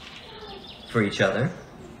lives for each other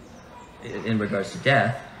in regards to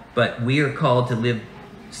death, but we are called to live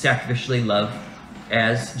sacrificially love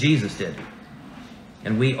as Jesus did.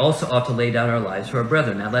 And we also ought to lay down our lives for our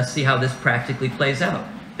brethren. Now, let's see how this practically plays out.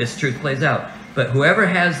 This truth plays out. But whoever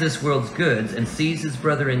has this world's goods and sees his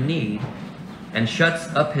brother in need and shuts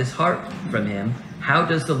up his heart from him, how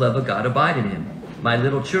does the love of God abide in him? My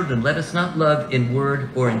little children, let us not love in word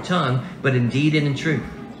or in tongue, but in deed and in truth.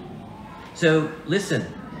 So, listen.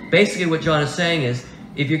 Basically, what John is saying is,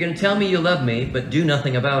 if you're going to tell me you love me, but do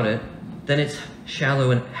nothing about it, then it's shallow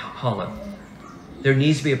and hollow. There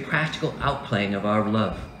needs to be a practical outplaying of our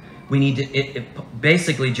love. We need to,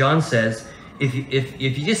 basically, John says, if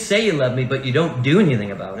you just say you love me, but you don't do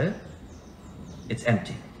anything about it, it's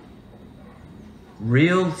empty.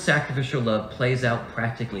 Real sacrificial love plays out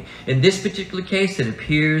practically. In this particular case, it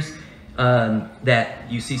appears that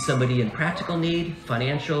you see somebody in practical need,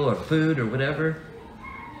 financial or food or whatever.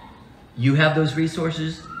 You have those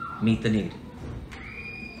resources, meet the need.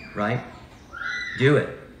 Right? Do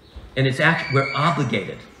it. And it's actually, we're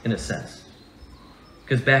obligated in a sense.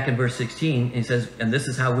 Because back in verse 16, he says, and this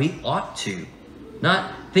is how we ought to,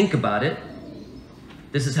 not think about it.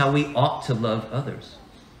 This is how we ought to love others.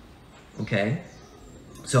 Okay?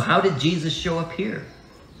 So how did Jesus show up here?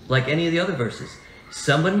 Like any of the other verses.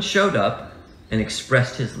 Someone showed up and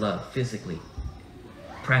expressed his love physically,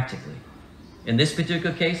 practically. In this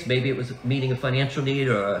particular case, maybe it was meeting a financial need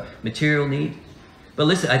or a material need. But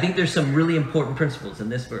listen, I think there's some really important principles in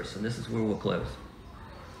this verse, and this is where we'll close.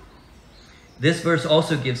 This verse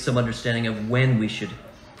also gives some understanding of when we should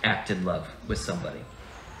act in love with somebody.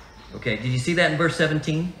 Okay, did you see that in verse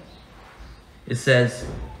 17? It says,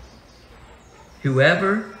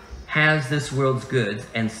 whoever has this world's goods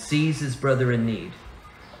and sees his brother in need.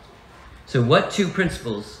 So what two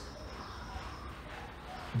principles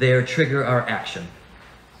there trigger our action?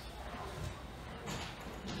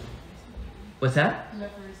 What's that?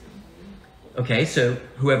 Okay, so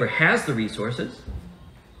whoever has the resources.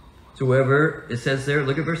 So whoever, it says there,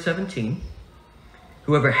 look at verse 17.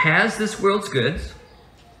 Whoever has this world's goods,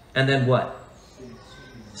 and then what?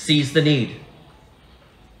 Sees the need.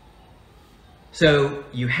 So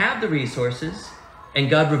you have the resources,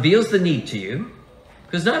 and God reveals the need to you.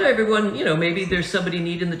 Because not everyone, maybe there's somebody in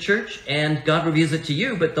need in the church, and God reveals it to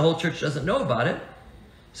you, but the whole church doesn't know about it.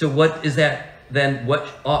 So what is that then? What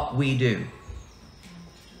ought we do?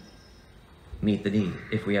 Meet the need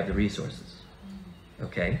if we have the resources.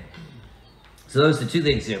 Okay? So those are two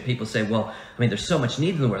things. People say, well, there's so much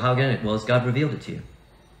need in the world. How can it? Well, has God revealed it to you?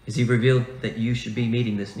 Has he revealed that you should be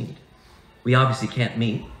meeting this need? We obviously can't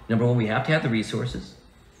meet. Number one, we have to have the resources.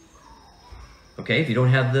 Okay, if you don't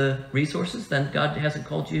have the resources, then God hasn't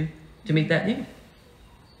called you to meet that need.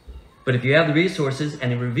 But if you have the resources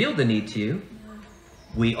and he revealed the need to you,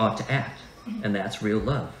 we ought to act. And that's real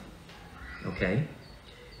love. Okay?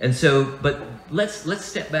 And so, but let's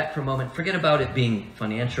step back for a moment. Forget about it being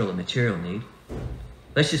financial and material need.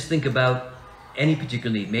 Let's just think about any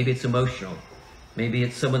particular need. Maybe it's emotional. Maybe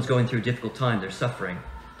it's someone's going through a difficult time. They're suffering.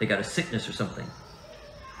 They got a sickness or something.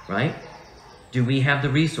 Right? Do we have the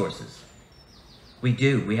resources? We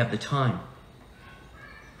do. We have the time.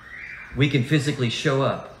 We can physically show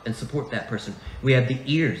up and support that person. We have the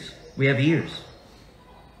ears. We have ears.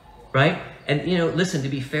 Right? And, listen, to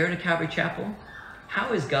be fair to Calvary Chapel,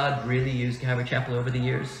 how has God really used Calvary Chapel over the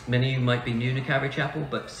years? Many of you might be new to Calvary Chapel,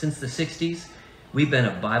 but since the 60s, we've been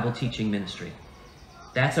a Bible teaching ministry.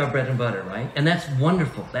 That's our bread and butter, right? And that's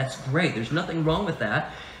wonderful. That's great. There's nothing wrong with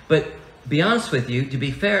that. But be honest with you, to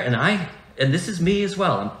be fair, and this is me as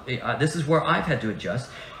well. This is where I've had to adjust.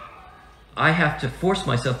 I have to force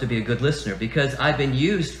myself to be a good listener because I've been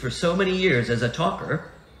used for so many years as a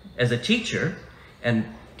talker, as a teacher, and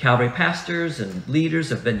Calvary pastors and leaders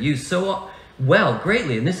have been used so well,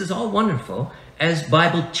 greatly, and this is all wonderful, as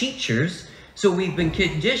Bible teachers. So we've been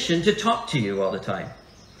conditioned to talk to you all the time.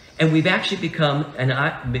 And we've actually become,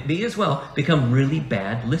 and me as well, become really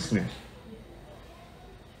bad listeners.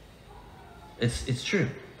 It's true,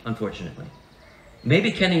 unfortunately.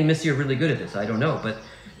 Maybe Kenny and Missy are really good at this. I don't know,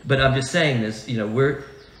 but I'm just saying this. You know,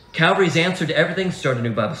 Calvary's answer to everything: start a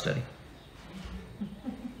new Bible study.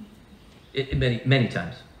 Many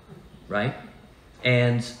times, right?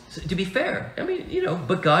 And to be fair, I mean, you know,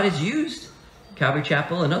 but God has used Calvary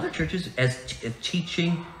Chapel and other churches as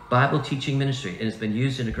teaching, Bible teaching ministry, and it's been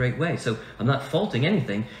used in a great way. So I'm not faulting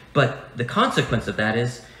anything, but the consequence of that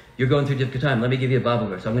is you're going through a difficult time. Let me give you a Bible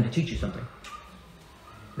verse. I'm going to teach you something,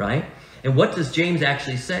 right? And what does James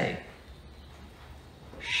actually say?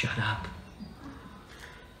 Shut up.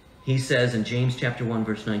 He says in James chapter 1,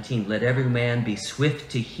 verse 19, let every man be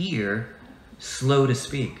swift to hear, slow to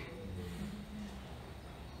speak.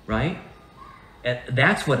 Right? And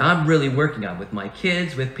that's what I'm really working on with my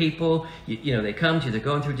kids, with people. You know, they come to you, they're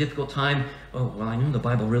going through a difficult time. Oh, well, I know the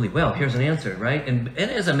Bible really well. Here's an answer, right? And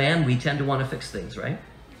as a man, we tend to want to fix things, right?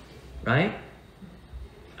 Right?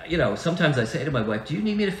 You know, sometimes I say to my wife, do you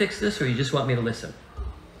need me to fix this or you just want me to listen?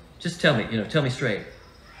 Just tell me, you know, tell me straight.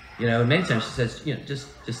 You know, and many times she says, you know, just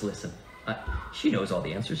listen. She knows all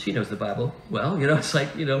the answers. She knows the Bible well. You know, it's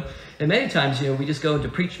like, you know, and many times, you know, we just go into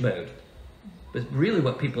preach mode. But really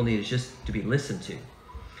what people need is just to be listened to.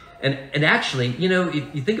 And actually, you know,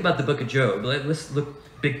 if you think about the book of Job, let's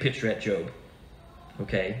look big picture at Job.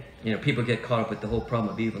 Okay? You know, people get caught up with the whole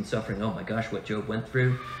problem of evil and suffering. Oh my gosh, what Job went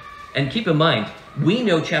through. And keep in mind, we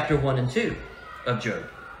know chapter 1 and 2 of Job.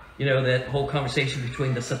 You know, that whole conversation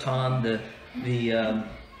between the Satan,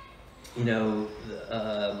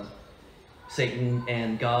 Satan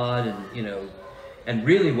and God, and, you know, and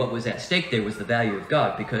really what was at stake there was the value of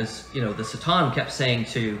God, because, you know, the Satan kept saying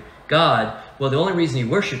to God, well, the only reason he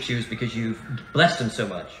worships you is because you've blessed him so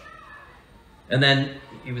much. And then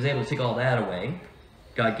he was able to take all that away.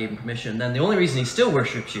 God gave him permission. And then the only reason he still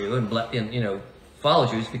worships you and you know,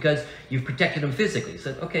 follows you is because you've protected him physically. He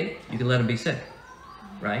said, okay, you can let him be sick,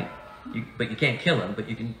 right? But you can't kill him, but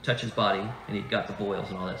you can touch his body, and he got the boils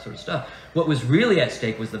and all that sort of stuff. What was really at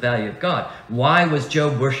stake was the value of God. Why was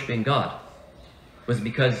Job worshiping God? Was it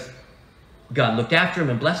because God looked after him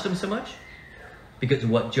and blessed him so much? Because of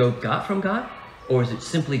what Job got from God? Or is it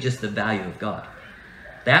simply just the value of God?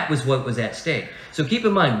 That was what was at stake. So keep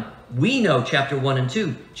in mind, we know chapter 1 and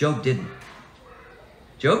 2. Job didn't.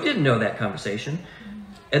 Job didn't know that conversation.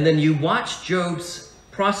 And then you watch Job's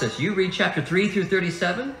process. You read chapter 3 through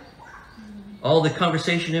 37. All the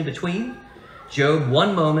conversation in between. Job,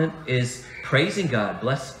 one moment, is praising God.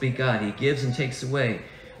 Blessed be God. He gives and takes away.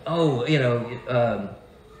 Oh, you know,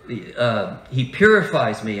 he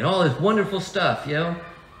purifies me and all this wonderful stuff, you know.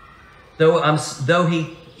 Though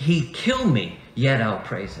he kill me, yet I'll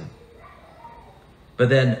praise him. But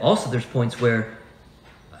then also there's points where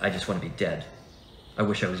I just want to be dead. I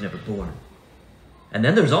wish I was never born. And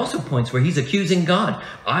then there's also points where he's accusing God.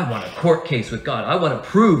 I want a court case with God. I want to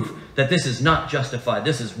prove that this is not justified.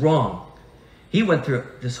 This is wrong. He went through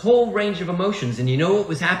this whole range of emotions, and you know what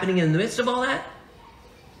was happening in the midst of all that?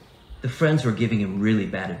 The friends were giving him really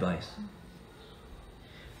bad advice.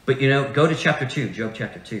 But, you know, go to chapter 2, Job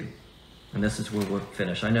chapter 2. And this is where we're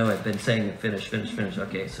finished. I know I've been saying it, finish.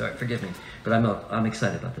 Okay, sorry, forgive me. But I'm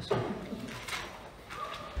excited about this one.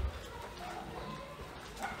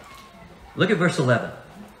 Look at verse 11.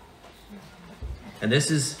 And this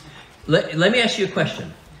is, let me ask you a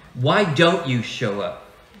question. Why don't you show up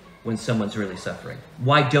when someone's really suffering?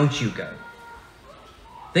 Why don't you go?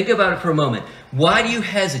 Think about it for a moment. Why do you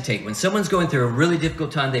hesitate when someone's going through a really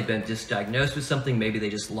difficult time? They've been just diagnosed with something. Maybe they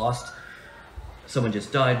just lost. Someone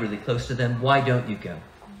just died really close to them. Why don't you go?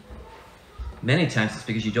 Many times it's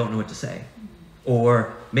because you don't know what to say.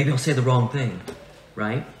 Or maybe I'll say the wrong thing,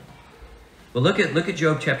 right? Well, look at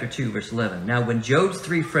Job chapter 2, verse 11. Now, when Job's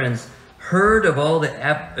 3 friends heard of all the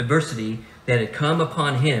adversity that had come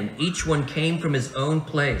upon him, each one came from his own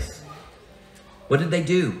place. What did they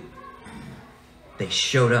do? They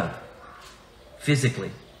showed up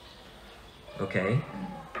physically. Okay?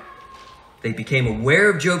 They became aware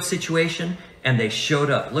of Job's situation and they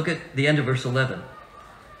showed up. Look at the end of verse 11.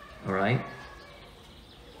 All right?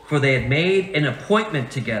 For they had made an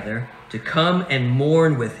appointment together to come and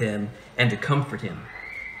mourn with him and to comfort him.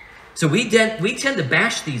 So we tend to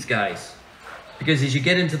bash these guys, because as you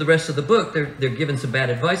get into the rest of the book, they're giving some bad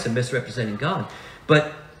advice and misrepresenting God.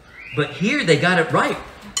 But here they got it right.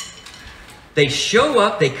 They show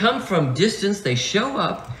up. They come from distance. They show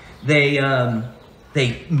up. They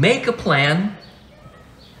make a plan,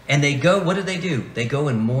 and they go. What do? They go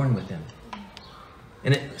and mourn with him.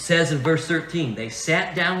 And it says in verse 13, they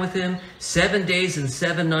sat down with him 7 days and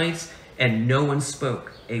 7 nights, and no one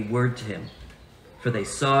spoke a word to him, for they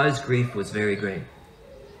saw his grief was very great.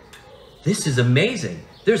 This is amazing.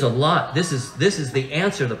 There's a lot. This is the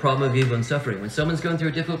answer to the problem of evil and suffering. When someone's going through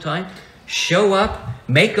a difficult time, show up,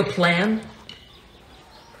 make a plan,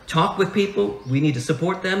 talk with people. We need to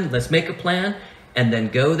support them. Let's make a plan, and then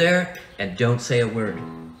go there and don't say a word.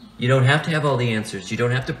 You don't have to have all the answers. You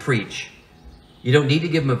don't have to preach. You don't need to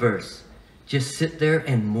give them a verse. Just sit there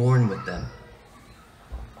and mourn with them.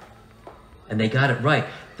 And they got it right.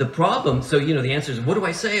 The problem, so, the answer is, what do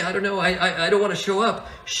I say? I don't know. I don't want to show up.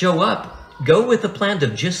 Show up. Go with the plan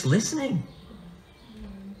of just listening.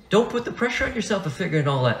 Don't put the pressure on yourself of figuring it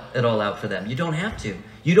all out for them. You don't have to.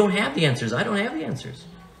 You don't have the answers. I don't have the answers.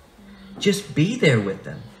 Just be there with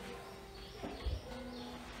them.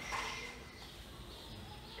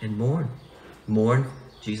 And mourn. Mourn.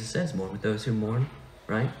 Jesus says, mourn with those who mourn,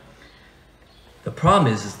 right? The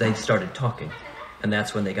problem is they started talking, and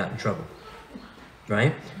that's when they got in trouble,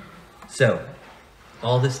 right? So,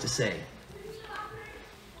 all this to say,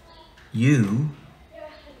 you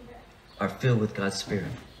are filled with God's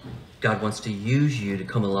Spirit. God wants to use you to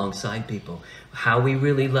come alongside people. How we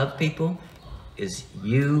really love people is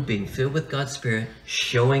you being filled with God's Spirit,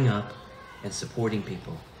 showing up and supporting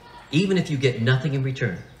people, even if you get nothing in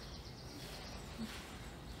return.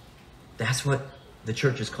 That's what the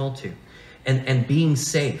church is called to. And being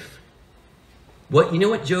safe. You know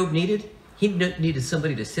what Job needed? He needed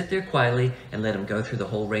somebody to sit there quietly and let him go through the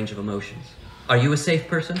whole range of emotions. Are you a safe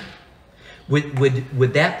person?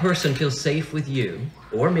 Would that person feel safe with you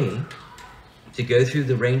or me to go through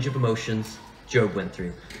the range of emotions Job went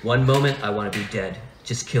through? One moment, I want to be dead.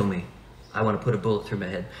 Just kill me. I want to put a bullet through my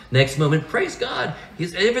head. Next moment, praise God.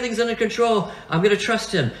 Everything's under control. I'm going to trust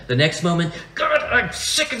him. The next moment, God, I'm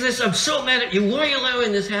sick of this. I'm so mad at you. Why are you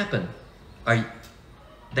allowing this to happen?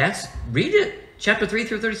 Read it. Chapter 3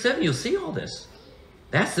 through 37, you'll see all this.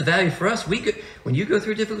 That's the value for us. When you go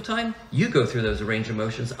through a difficult time, you go through those range of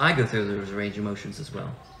emotions. I go through those range of emotions as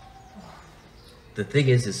well. The thing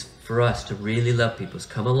is for us to really love people, is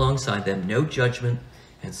come alongside them, no judgment,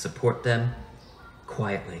 and support them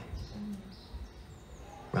quietly.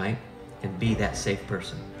 Right? And be that safe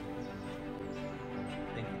person.